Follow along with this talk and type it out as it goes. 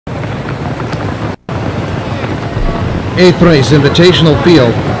8th race, Invitational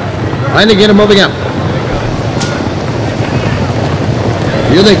field. Trying to get him moving up.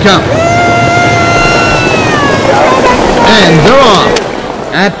 Here they come. And they're off.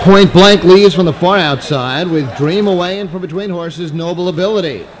 At point blank leaves from the far outside with Dream Away, and from between horses, Noble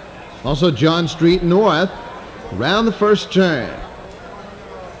Ability. Also John Street North around the first turn.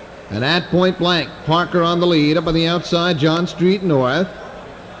 And at point blank, Parker on the lead. Up on the outside, John Street North.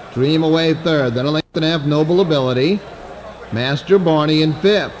 Dream Away third. Then a length and a half, Noble Ability. Master Barney in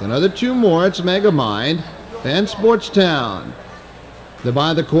fifth. Another two more. It's Megamind and Sportstown. They're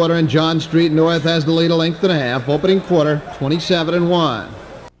by the quarter, and John Street North has the lead a length and a half. Opening quarter, 27-1.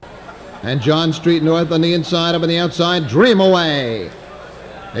 And John Street North on the inside. Up on the outside, Dream Away.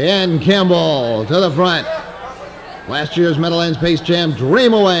 And Campbell to the front. Last year's Meadowlands Pace Champ,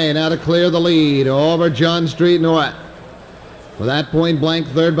 Dream Away, now to clear the lead over John Street North. For that point blank,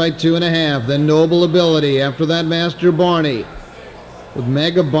 third by 2.5. Then Noble Ability. After that, Master Barney with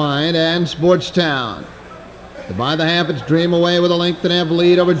Megabind and Sportstown. By the half, it's Dream Away with a length and a half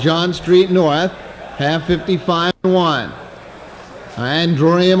lead over John Street North. Half 55-1. And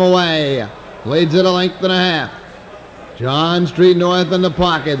Dream Away leads it a length and a half. John Street North in the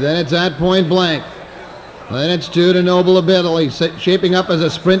pocket. Then it's at point blank. Then it's two to Noble Ability, shaping up as a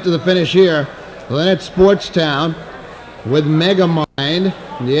sprint to the finish here. Then it's Sportstown with Megamind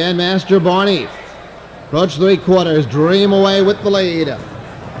and Master Barney. Approach three quarters. Dream Away with the lead.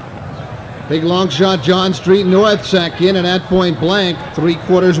 Big long shot, John Street North second, and at point blank, three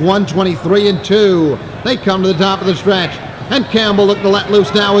quarters, 1:23-2. They come to the top of the stretch, and Campbell look to let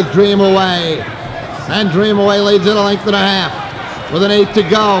loose now with Dream Away. And Dream Away leads it a length and a half with an 8 to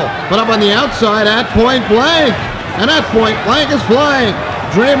go. But up on the outside, at point blank, and at point blank is flying.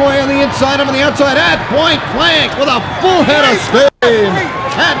 Dream Away on the inside, up on the outside, at point blank with a full head of steam.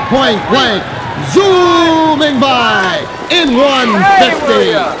 At point blank, zooming by in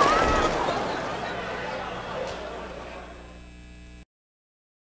 150.